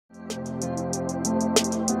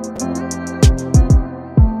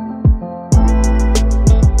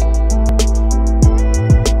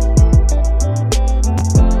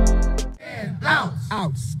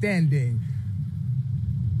Outstanding.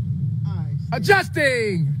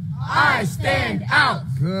 Adjusting. I stand out.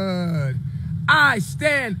 Good. I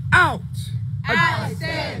stand out. I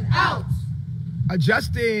stand out.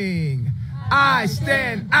 Adjusting. I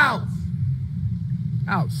stand out.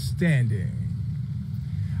 Outstanding.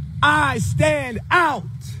 I stand out.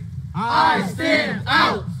 I stand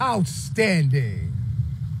out. Outstanding.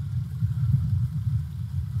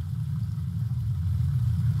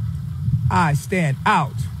 I stand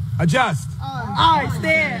out. Adjust. I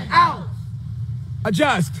stand out.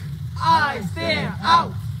 Adjust. I stand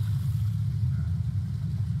out.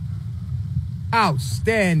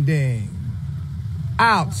 Outstanding.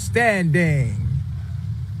 Outstanding.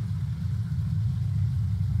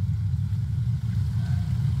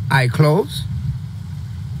 Eye close.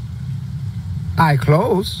 Eye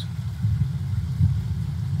close.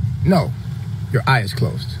 No, your eye is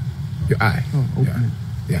closed. Your eye. Oh, open.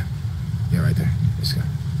 Yeah. Yeah, right there. Let's go.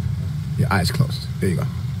 Your eye is closed. There you go.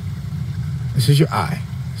 This is your eye.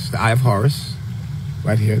 It's the eye of Horus.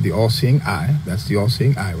 Right here, the all-seeing eye. That's the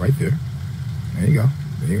all-seeing eye right there. There you go.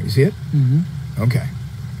 You see it? Mm-hmm. Okay.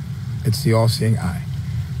 It's the all-seeing eye.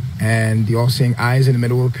 And the all-seeing eye is in the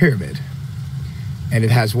middle of a pyramid. And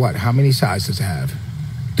it has what? How many sides does it have?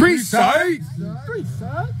 3 sides! 3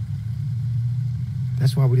 sides?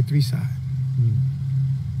 That's why we did 3 sides.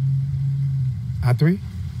 I3?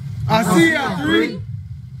 I see I3.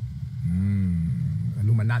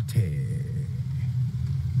 Illuminati.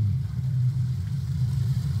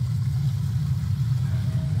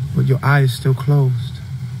 But your eye is still closed.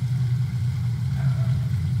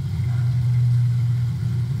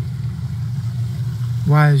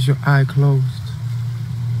 Why is your eye closed?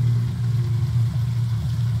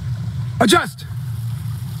 Adjust!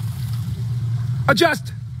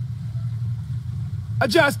 Adjust!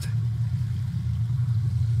 Adjust!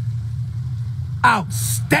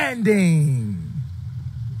 Outstanding!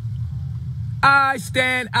 I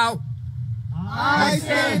stand out. I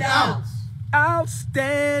stand out.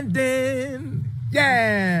 Outstanding.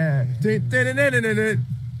 Yeah.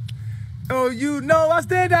 Oh, you know I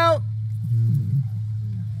stand out.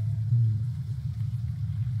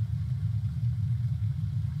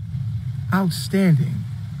 Outstanding.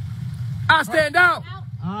 I stand out.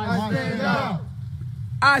 I stand out.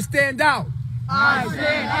 I stand out. I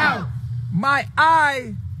stand out. My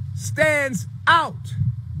eye stands out.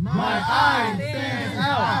 My eye stands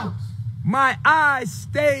out. My eye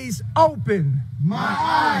stays open. My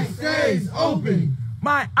eye stays open.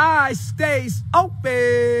 My eye stays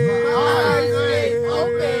open. My eye stays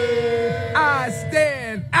open. I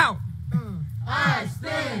stand out. I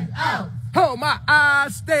stand out. Oh, my eye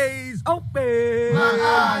stays open. My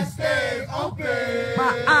eye stays open.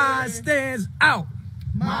 My eye stands out.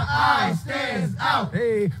 My eye stands out.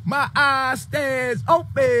 Hey, my eye stands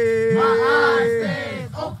open. My eye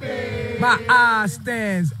stands open. My eye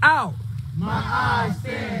stands out. My eye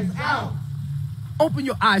stands out. Open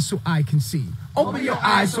your eyes so I can see. Open your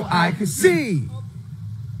eyes so I can see.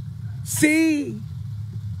 See?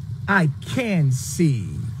 I can see.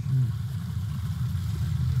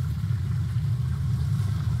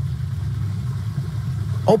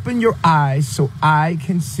 Open your eyes so I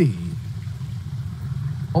can see.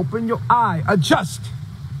 Open your eye. Adjust.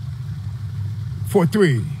 For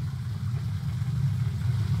 3.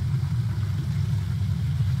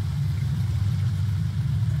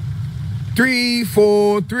 3,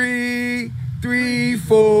 4, 3. 3,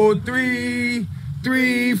 4, 3.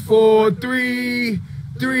 3, 4, 3.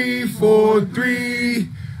 3, 4, 3.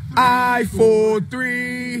 I 4,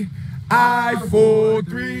 3. I 4,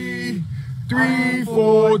 3. 3,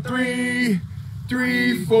 4, 3.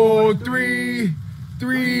 3, 4, 3.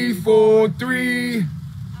 3, 4, 3.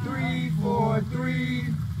 3, 4, 3.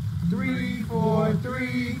 3, 4,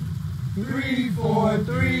 3. 3, 4,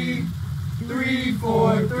 3. 3,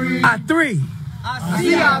 4, 3. I3. I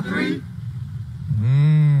see I3.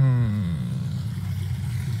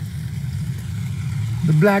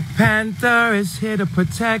 The Black Panther is here to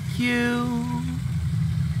protect you.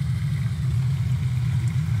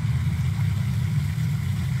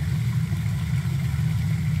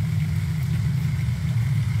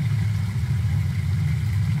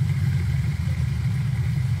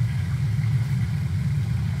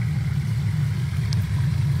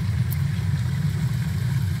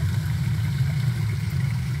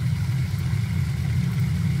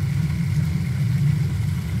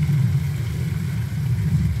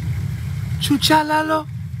 Chuchalalo,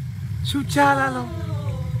 chuchalalo,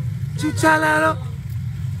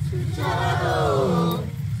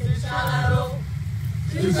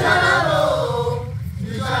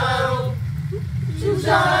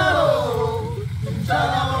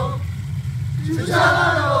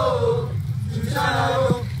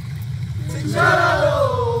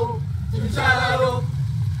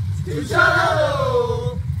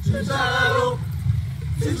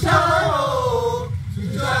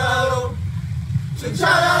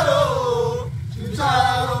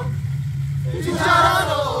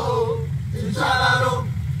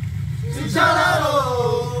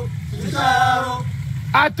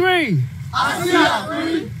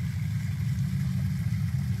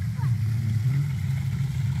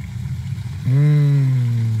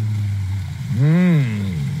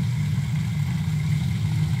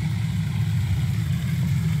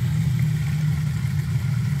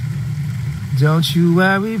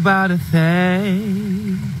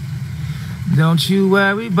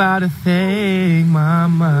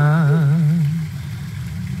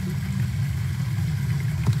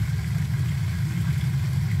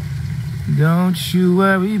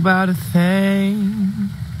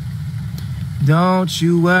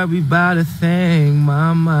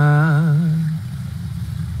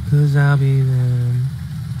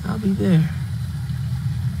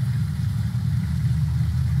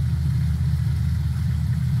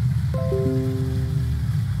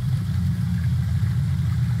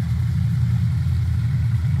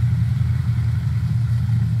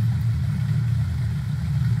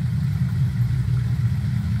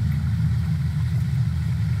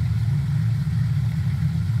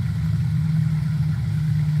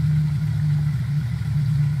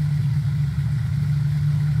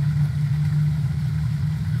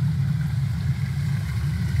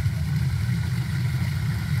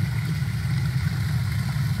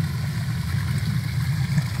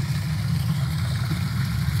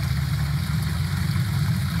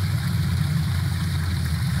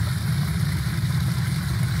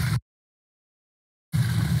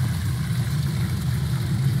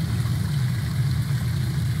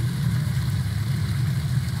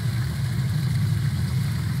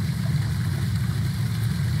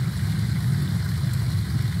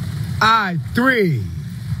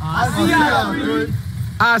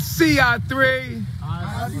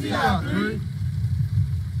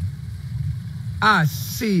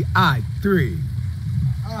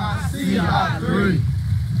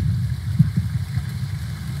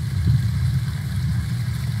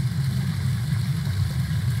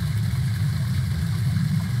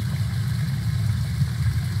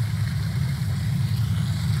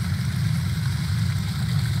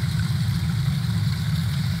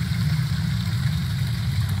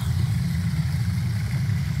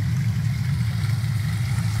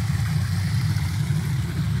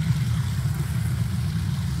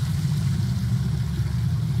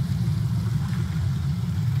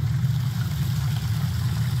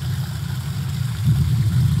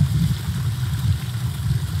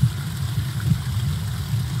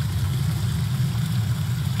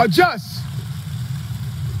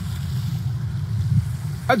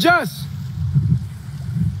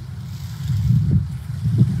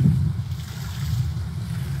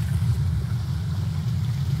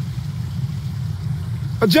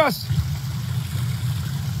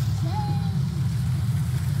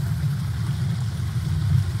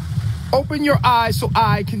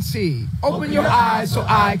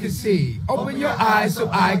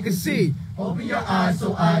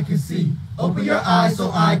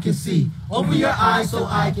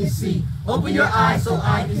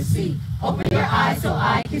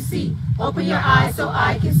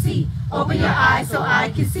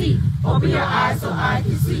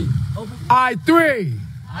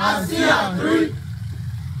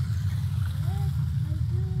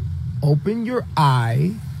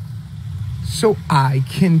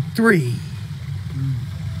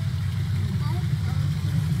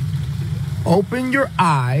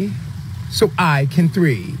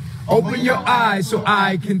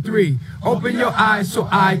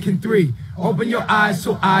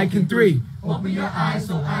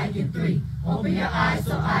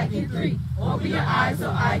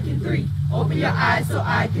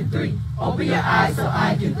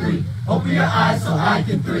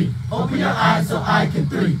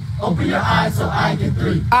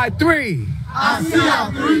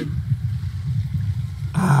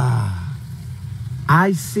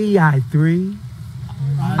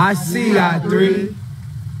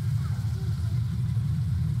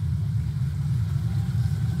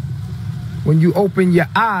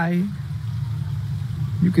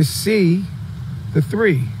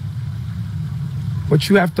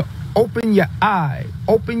 Open your eye,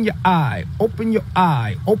 open your eye, open your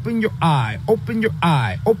eye, open your eye, open your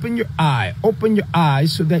eye, open your eye, open your eye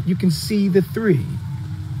so that you can see the three.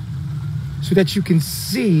 So that you can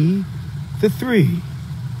see the three.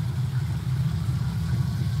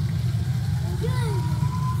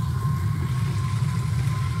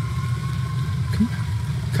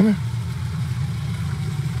 Come here.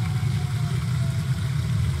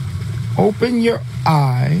 Open your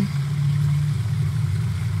eye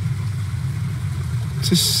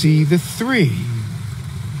to see the three.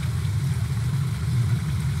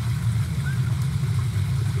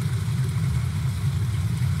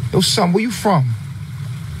 Yo, son, where you from?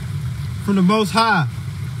 From the Most High.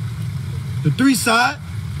 The three side.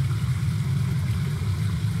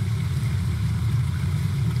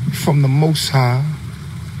 From the Most High,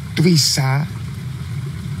 three side.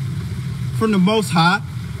 From the Most High.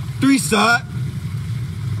 Three side.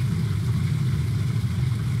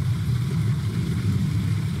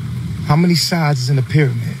 How many sides is in the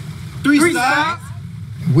pyramid? Three sides.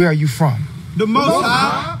 Where are you from? The Most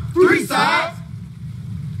High. Three sides.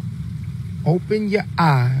 Open your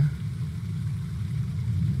eye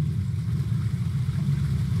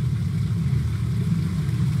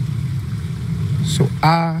so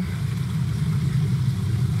I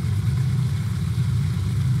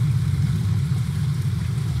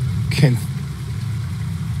can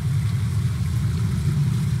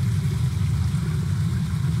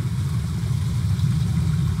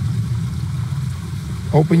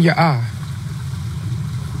open your eye.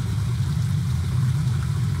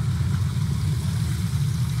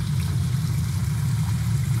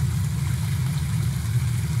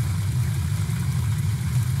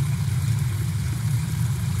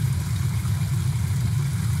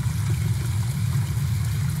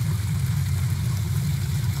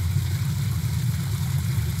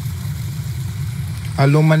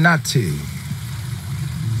 Illuminati.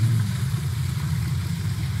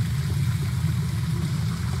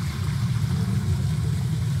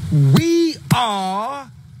 We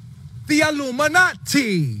are the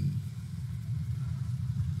Illuminati.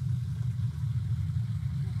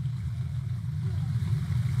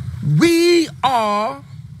 We are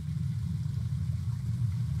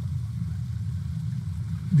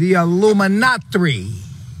the Illuminati.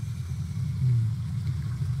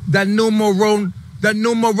 The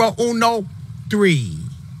numero uno, three.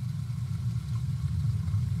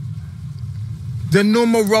 The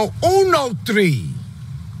numero uno, three.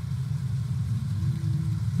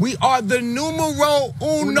 We are the numero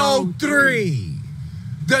uno, three.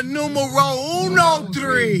 The numero uno,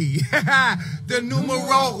 three. The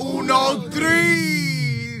numero uno,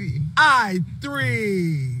 three.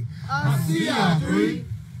 Three. Asia, three.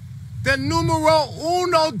 The numero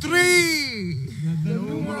uno, three. The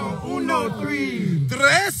numero uno, three.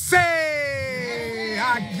 13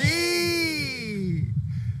 aquí.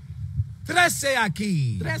 13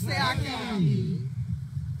 aquí. 13 aquí.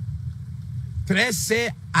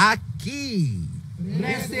 13 aquí.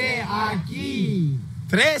 13 aquí.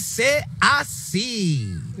 13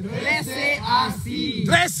 así. 13 así.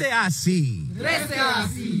 13 así. 13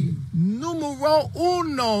 así. Número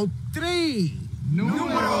uno, three.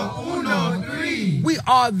 Número uno, three. We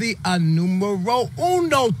are the numero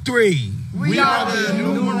uno, three. We are the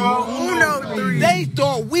numero uno, three. They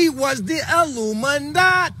thought we was the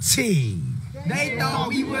Illuminati. They thought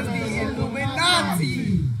we was the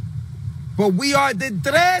Illuminati. But we are the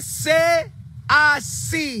 13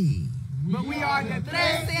 así. But we are the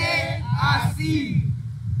 13 así.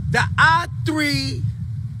 The I3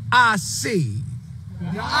 así.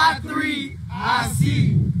 The I3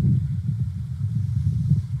 así.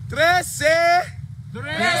 13.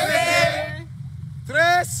 13.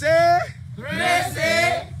 13.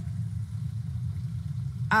 13.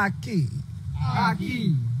 Aquí.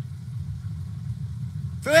 Aquí.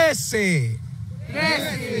 13.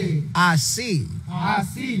 13. Así.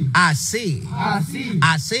 Así. Así. Así.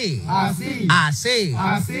 Así. Así. Así.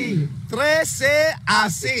 Así. 13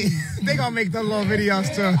 así. They gonna make the little videos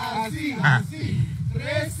too. Así. Así.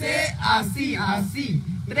 13. Así. Así.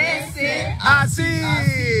 13. Así.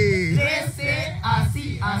 13.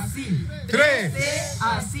 Así. Así. 3.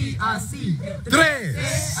 Así. Así.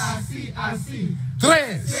 3. Así. Así.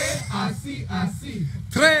 3. Así. Así.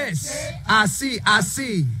 3. Así,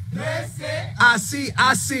 así. 13. Así,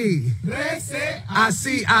 así. 13.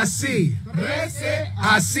 Así, así. 13.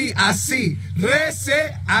 Así, así.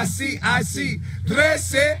 13. Así, así.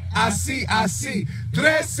 13. Así, así.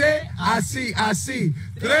 13. Así, así.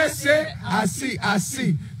 13. Así,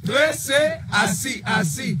 así. 13. Así,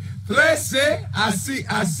 así. 13. Así,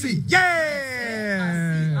 así.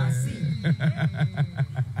 Yeah! Así.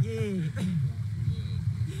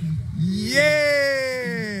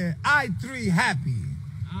 Yeah. I3 happy.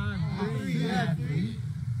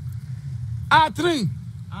 I3.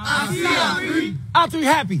 I3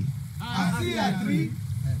 happy.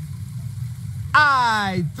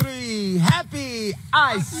 I3 happy.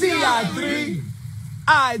 I see I3.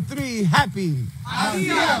 I3 happy.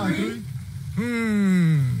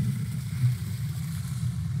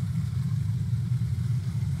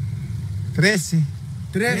 Trece.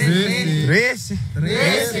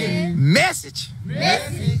 Message.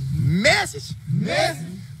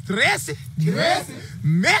 Trece.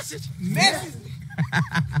 Message.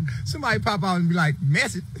 Somebody pop out and be like,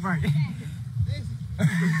 message. Right.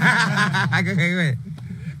 Okay,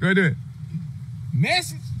 go do it.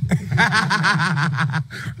 Message. I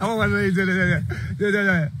want to do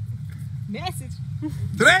that. Message.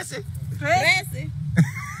 Trece.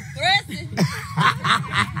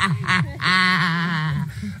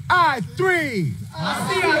 I3.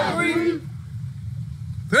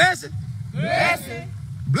 Trece.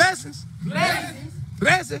 Blessings.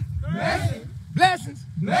 Trece. Blessings.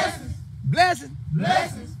 Message. Blessings.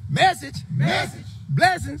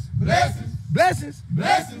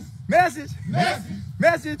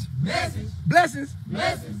 Message. Blessings.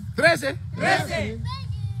 Trece.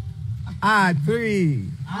 I3.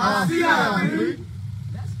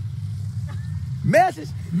 Message.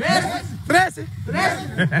 Trece.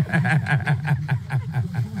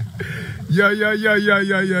 Yo.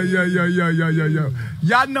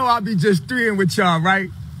 Y'all know I be just threeing with y'all, right?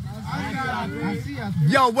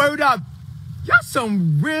 Yo, word up. Y'all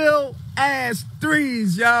some real ass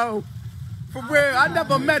threes, yo. For real. I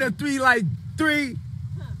never met a three like three.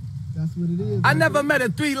 That's what it is. I never met a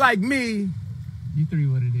three like me. You three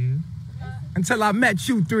what it is. Until I met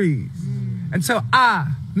you threes. Until I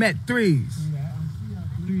met threes.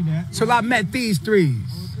 Till I met these threes.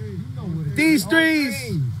 These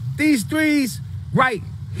threes right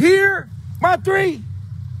here, my three.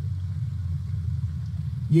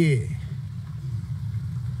 Yeah,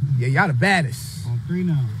 y'all the baddest. On 3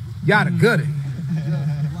 now. Y'all the goodest.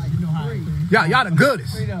 Y'all the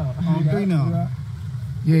goodest. On 3 now.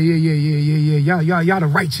 Yeah. Y'all the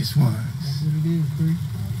righteous ones. That's what it is, 3.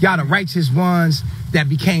 Y'all the righteous ones that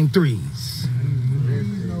became threes.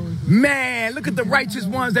 Man, look at the righteous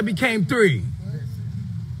ones that became three.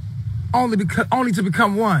 Only to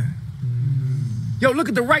become one. Yo, look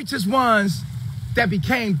at the righteous ones that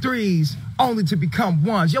became threes only to become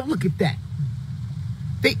ones. Yo, look at that.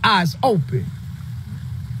 They eyes open.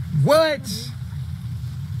 What?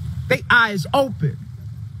 They eyes open.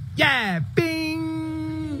 Yeah,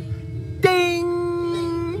 bing,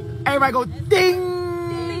 ding. Everybody go ding,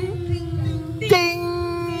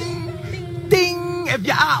 ding, ding. If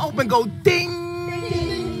your eye open, go ding.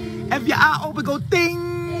 If your eye open, go ding,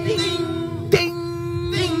 ding,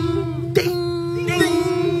 ding, ding, ding,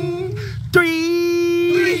 ding.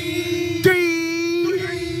 Three, three,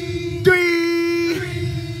 three,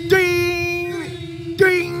 three,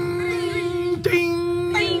 ding,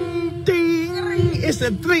 ding, ding. It's a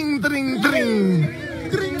ding, ding, ding,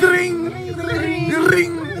 ding, ring, ring,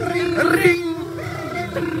 ring.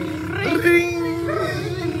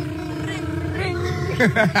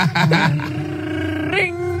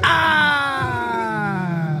 Ring.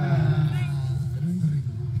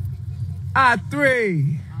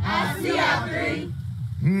 I3. I see I3.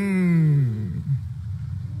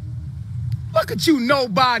 Look at you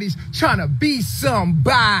nobodies trying to be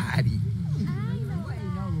somebody.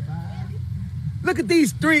 Look at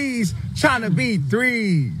these threes trying to be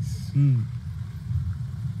threes.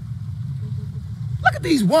 Look at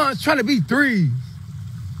these ones trying to be threes.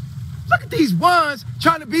 Look at these ones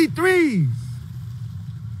trying to be threes.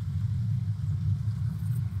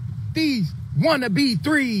 These wanna be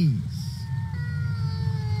threes.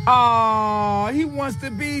 Oh, he wants to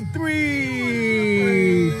be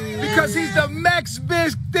three. Because he's the next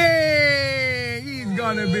best thing. He's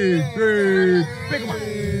gonna be three. Pick him up.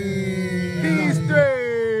 He's three.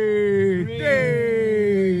 Three.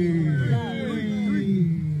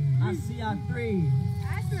 I see our 3.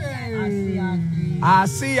 I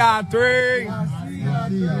see our 3.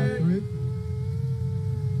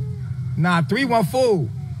 Nah, 3 1 fool.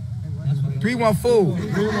 3 1 fool.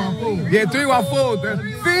 Yeah, 3 1 fool.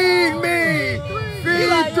 Feed me.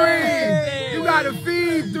 Feed 3. You gotta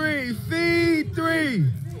feed 3. Feed 3.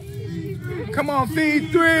 Come on,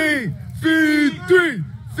 feed 3. Feed 3.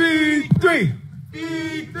 Feed 3.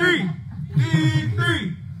 Feed 3. Feed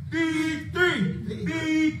 3. Feed 3.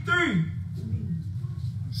 Feed 3.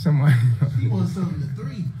 Somebody. He wants something to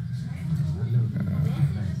 3.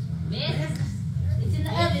 Message. It's in the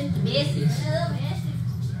oven. Message.